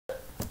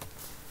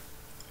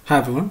Hi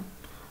everyone,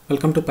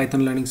 welcome to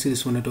Python Learning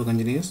Series 1 Network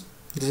Engineers.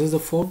 This is the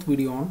fourth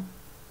video on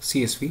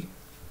CSV.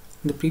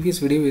 In the previous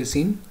video we have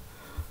seen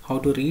how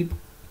to read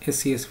a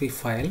CSV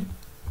file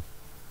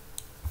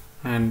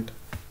and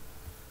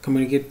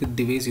communicate with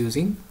device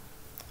using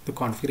the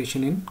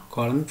configuration in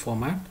column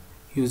format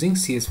using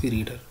CSV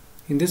reader.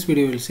 In this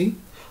video we will see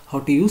how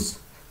to use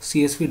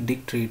CSV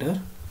DictReader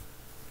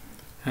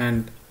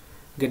and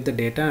get the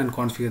data and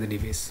configure the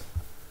device.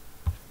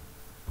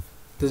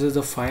 This is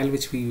the file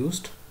which we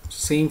used.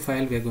 Same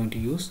file we are going to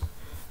use,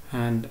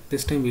 and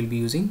this time we'll be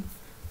using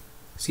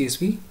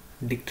CSV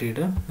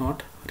DictReader,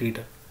 not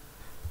reader.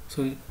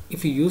 So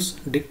if you use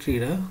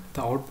DictReader,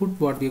 the output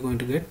what we are going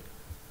to get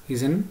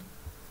is in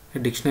a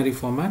dictionary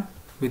format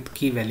with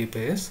key value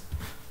pairs.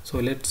 So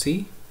let's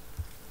see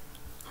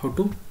how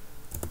to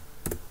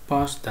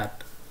parse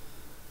that.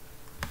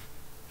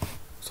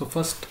 So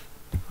first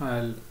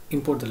I'll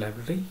import the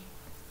library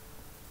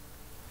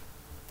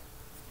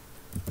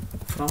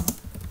from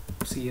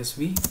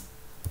CSV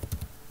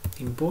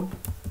import.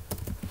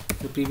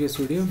 The previous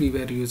video we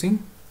were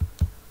using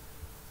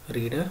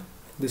reader,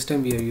 this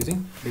time we are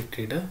using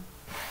DictReader.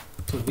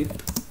 So with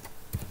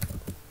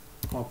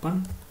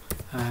open,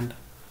 and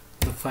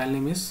the file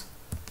name is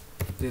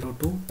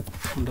 02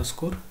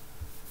 underscore,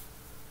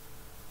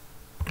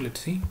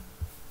 let's see,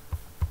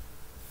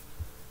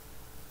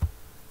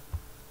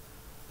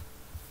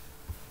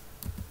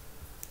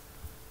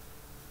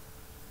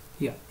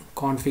 yeah,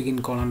 config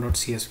in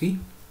colon.csv.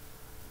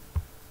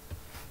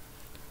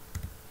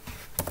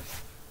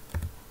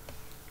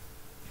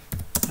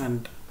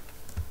 and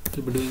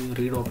we'll be doing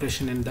read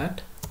operation in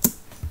that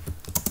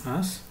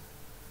as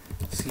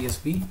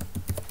CSV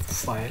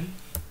file,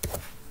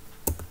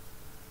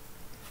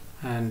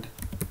 and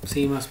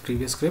same as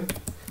previous script,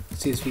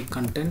 CSV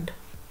content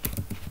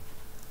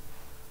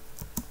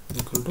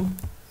equal to,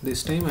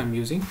 this time I'm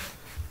using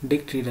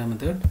DictReader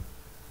method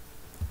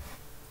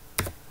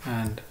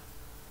and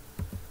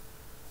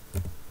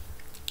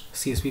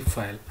CSV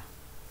file.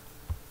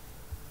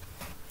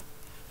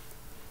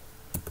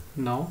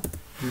 Now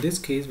in this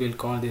case we'll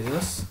call this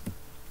as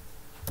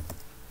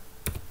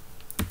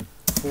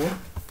 4.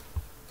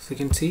 So you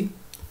can see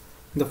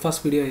in the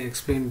first video I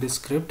explained this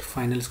script,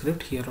 final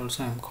script. Here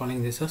also I'm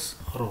calling this as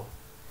row.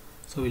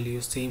 So we'll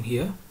use same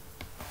here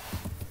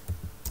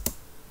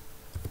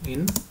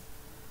in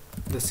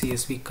the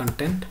CSV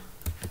content,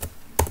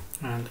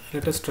 and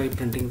let us try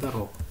printing the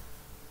row.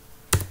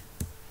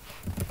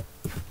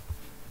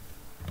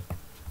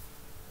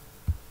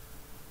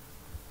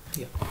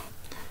 Yeah,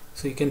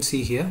 so you can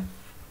see here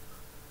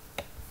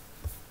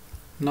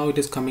now it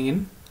is coming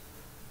in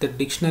the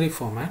dictionary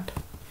format,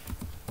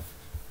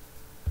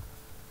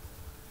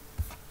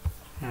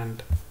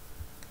 and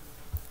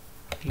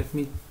let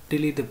me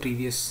delete the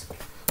previous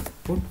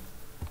output.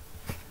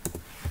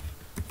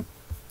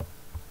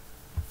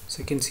 So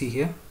you can see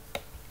here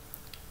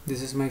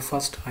this is my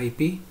first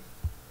IP,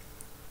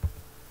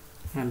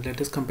 and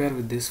let us compare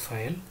with this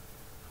file.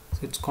 So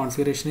its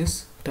configuration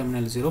is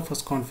terminal 0,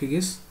 first config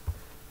is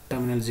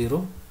terminal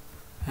 0,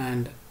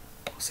 and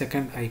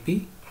second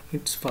IP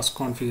its first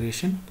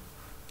configuration,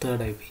 third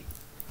IP,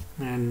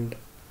 and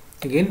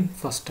again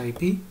first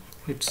IP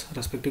its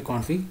respective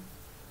config,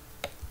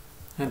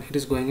 and it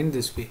is going in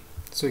this way.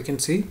 So you can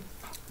see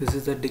this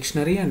is the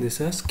dictionary and this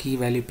has key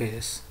value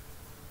pairs.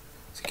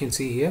 So you can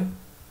see here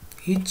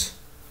each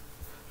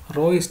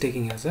row is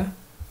taking as a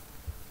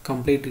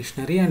complete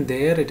dictionary, and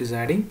there it is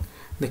adding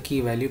the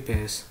key value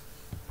pairs.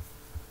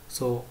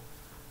 So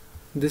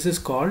this is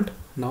called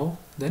now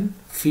then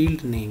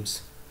field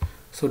names.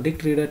 So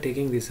DictReader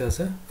taking this as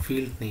a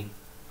field name.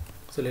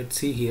 So let's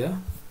see here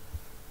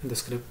in the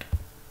script.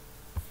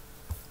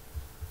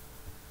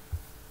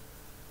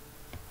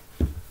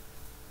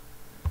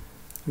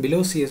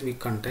 Below CSV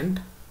content,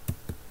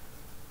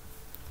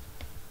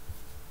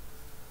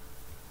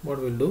 what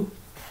we'll do,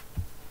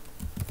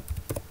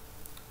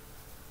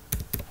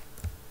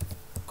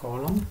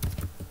 column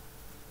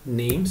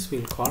names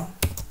we'll call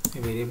a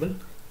variable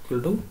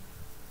equal to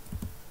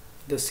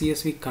the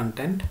CSV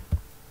content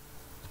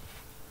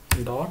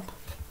dot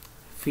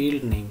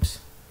field names.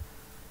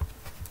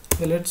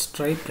 So let's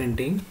try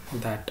printing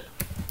that.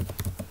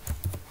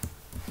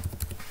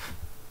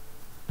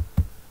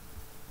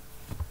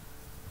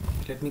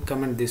 Let me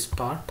comment this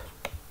part.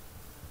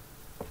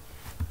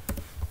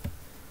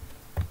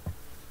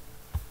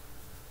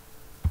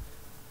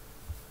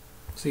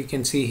 So you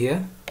can see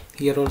here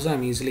also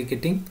I'm easily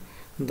getting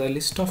the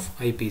list of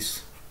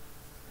IPs.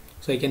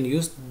 So I can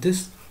use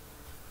this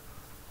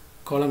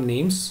column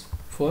names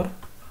for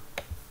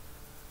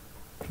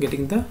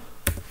getting the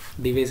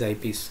device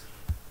IPs.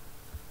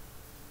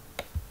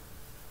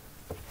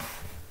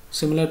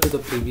 Similar to the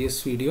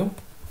previous video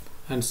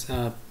and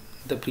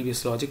the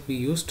previous logic we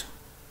used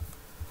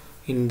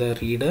in the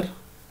reader.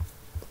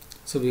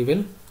 So we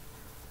will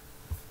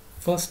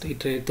first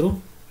iterate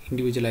through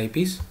individual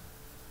IPs.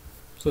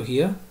 So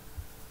here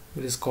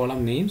it is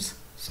column names,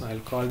 so I'll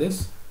call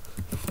this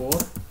for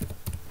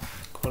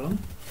column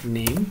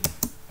name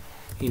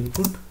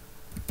input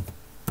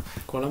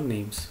column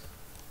names.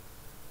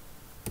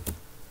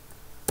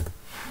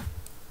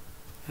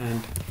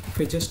 And if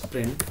I just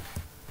print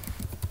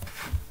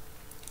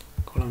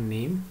column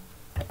name,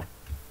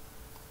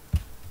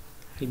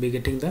 I'll be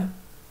getting the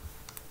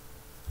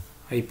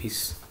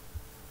IPs.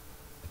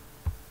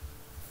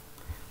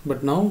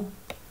 But now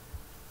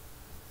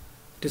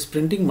it is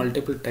printing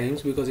multiple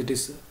times because it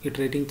is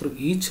iterating through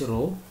each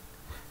row,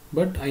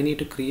 but I need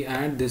to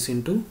add this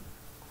into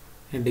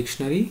a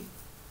dictionary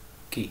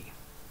key.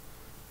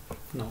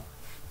 Now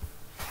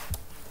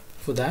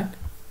for that,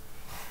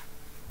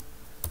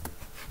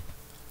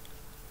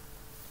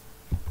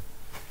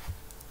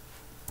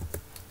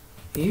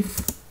 if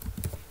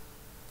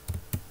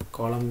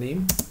column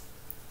name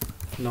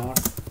not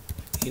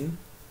in,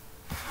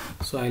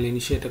 so I'll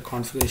initiate a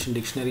configuration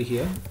dictionary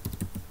here.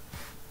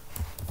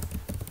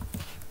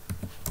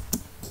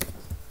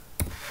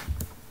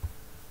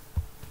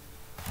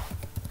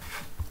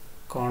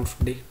 Conf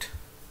dict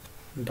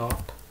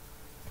dot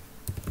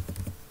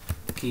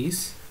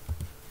keys,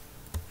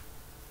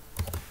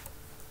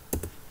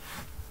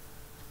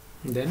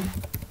 then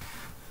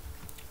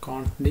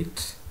conf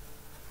dict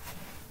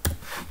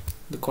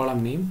the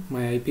column name,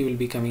 my IP will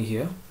be coming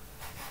here,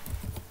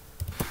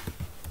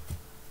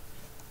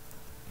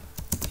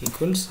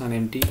 equals an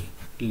empty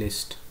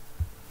list.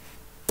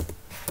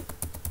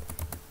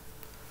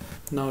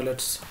 Now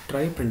let's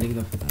try printing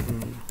the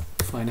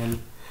final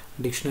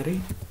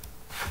dictionary.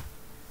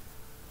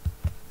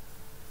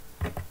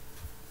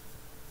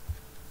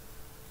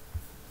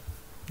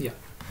 Yeah,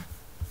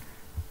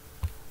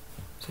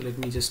 so let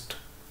me just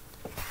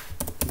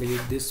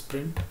delete this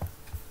print.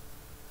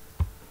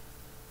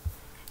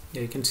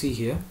 Yeah, you can see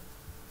here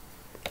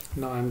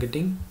now I'm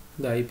getting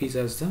the IPs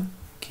as the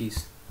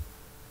keys.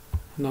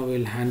 Now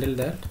we'll handle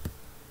that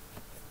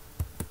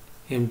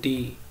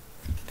empty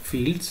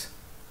fields.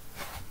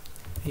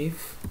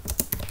 If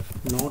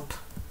not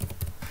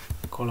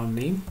column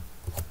name,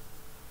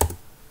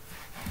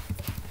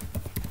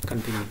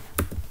 continue.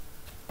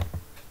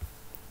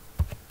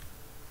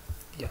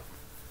 Yeah,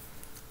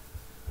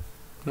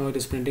 now it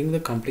is printing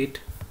the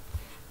complete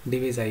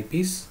device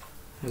IPs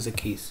as the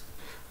keys.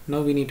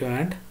 Now we need to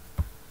add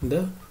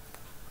the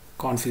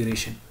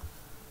configuration.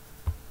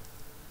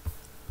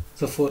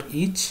 So for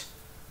each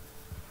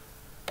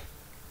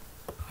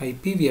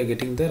IP we are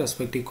getting the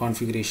respective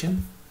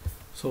configuration.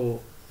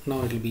 So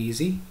now it will be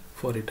easy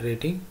for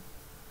iterating.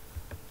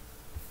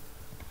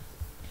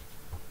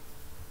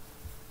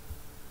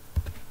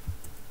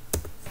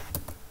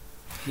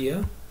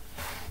 Here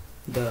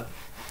the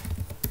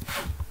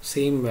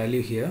same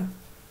value here,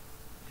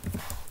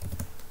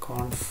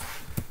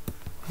 conf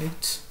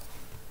dict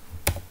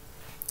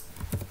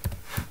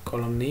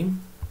column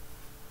name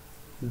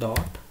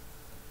dot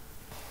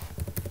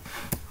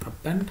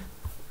append.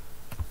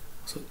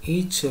 So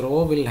each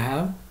row will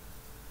have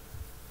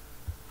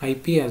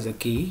IP as a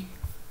key.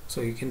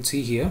 So you can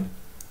see here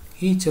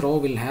each row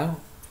will have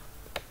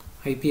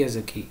IP as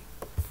a key,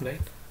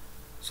 right?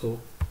 So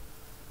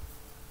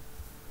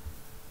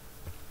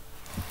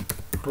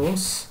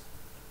rows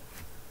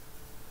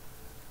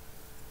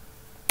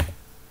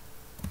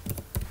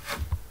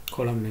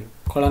column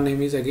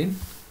name is again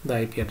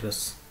the IP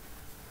address.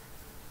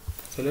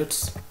 So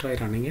let's try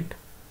running it.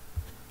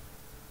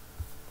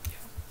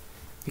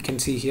 You can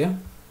see here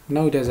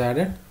now it has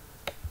added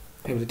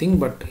everything,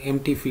 but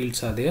empty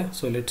fields are there.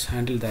 So let's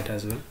handle that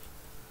as well.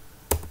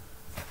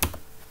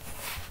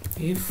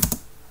 If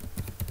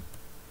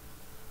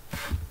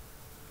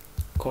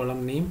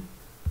column name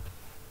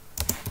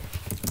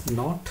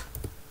not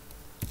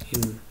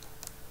in,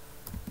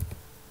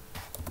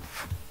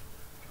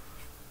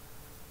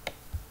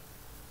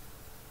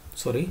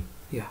 sorry,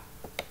 yeah,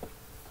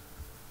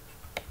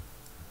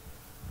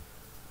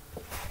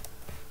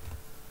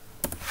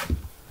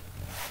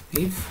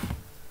 if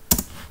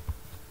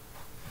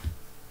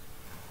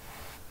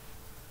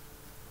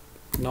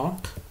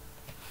not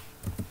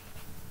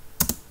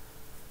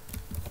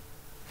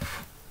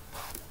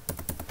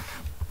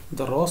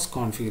the rows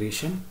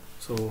configuration,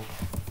 so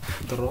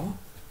the row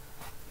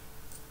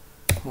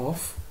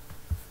of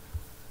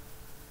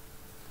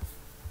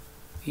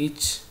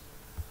each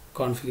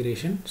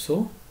configuration,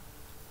 so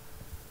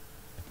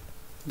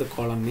the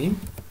column name,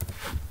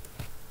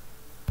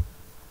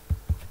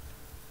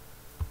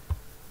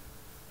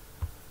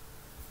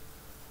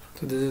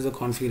 so this is the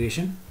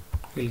configuration.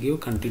 We'll give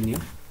continue.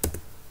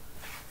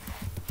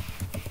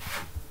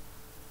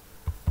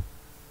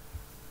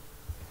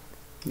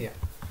 Yeah,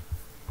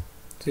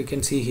 so you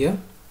can see here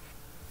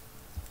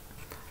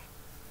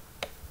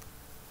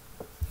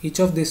each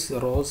of these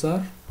rows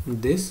are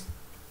this,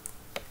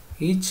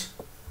 each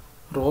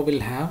row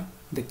will have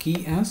the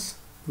key as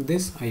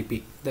this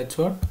IP. That's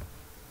what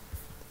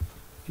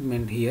it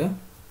meant here.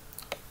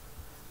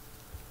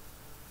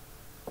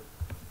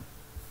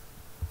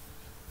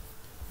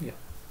 Yeah,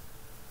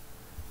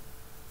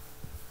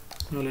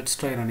 now let's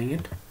try running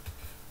it.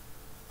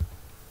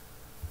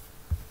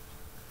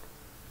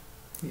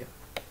 Yeah,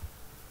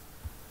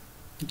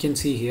 you can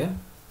see here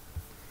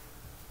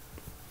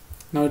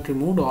now it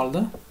removed all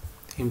the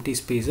empty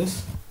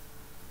spaces.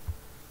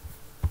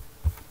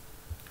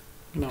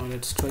 Now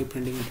let's try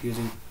printing it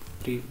using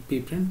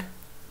pprint.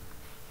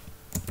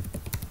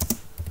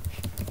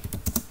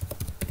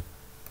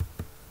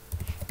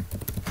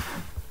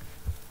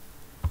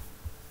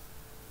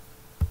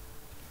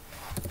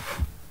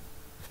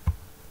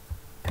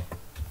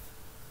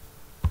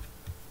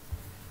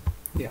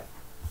 Yeah,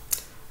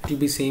 it will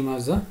be same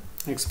as the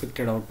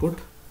expected output.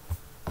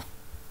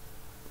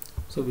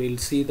 So we'll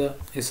see the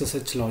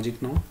SSH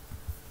logic now.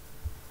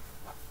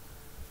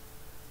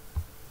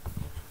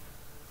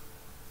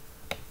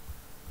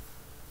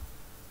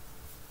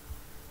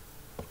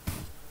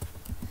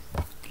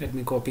 Let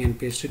me copy and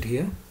paste it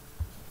here.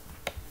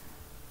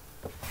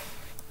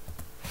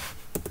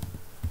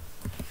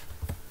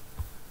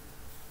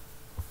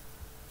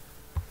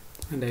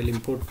 And I'll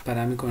import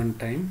paramiko and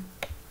time.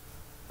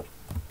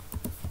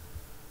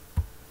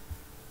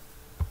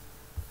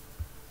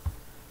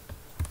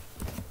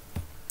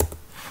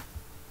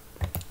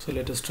 So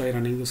let us try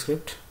running the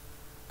script.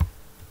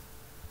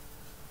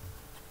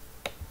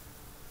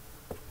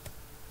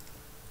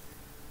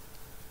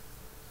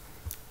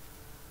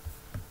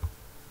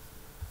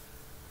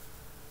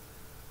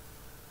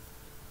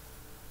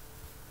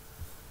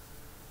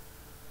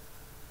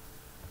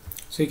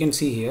 So you can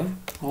see here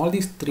all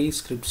these three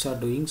scripts are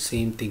doing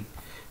same thing,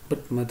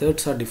 but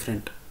methods are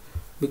different,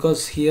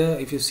 because here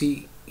if you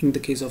see in the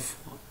case of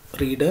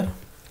reader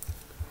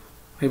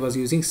I was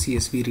using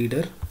CSV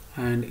reader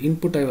and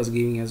input I was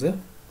giving as a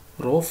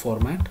raw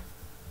format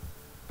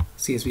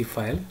CSV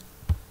file.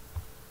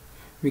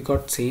 We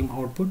got same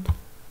output.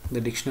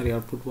 The dictionary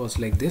output was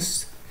like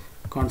this,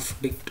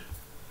 conf dict,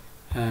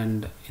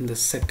 and in the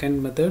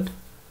second method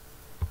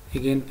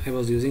again I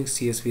was using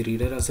CSV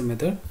reader as a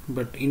method,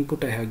 but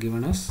input I have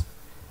given as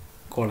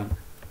colon,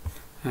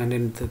 and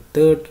in the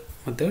third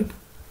method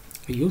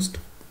I used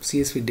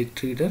CSV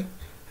DictReader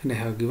and I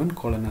have given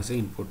colon as an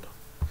input.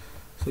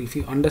 So if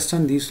you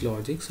understand these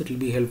logics, it will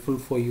be helpful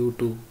for you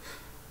to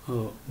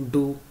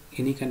do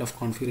any kind of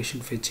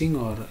configuration fetching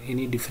or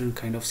any different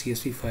kind of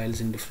CSV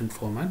files in different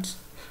formats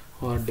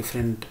or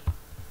different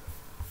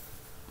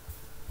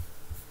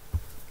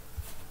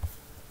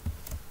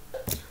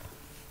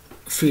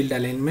field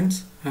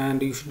alignments,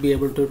 and you should be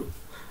able to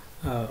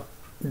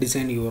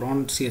design your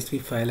own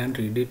CSV file and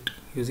read it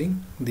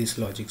using these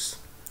logics.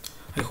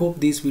 I hope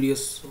these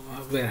videos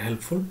were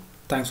helpful.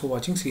 Thanks for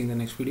watching. See you in the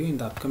next video. In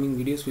the upcoming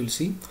videos we'll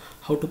see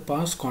how to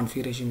parse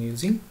configuration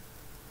using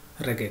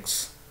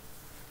regex.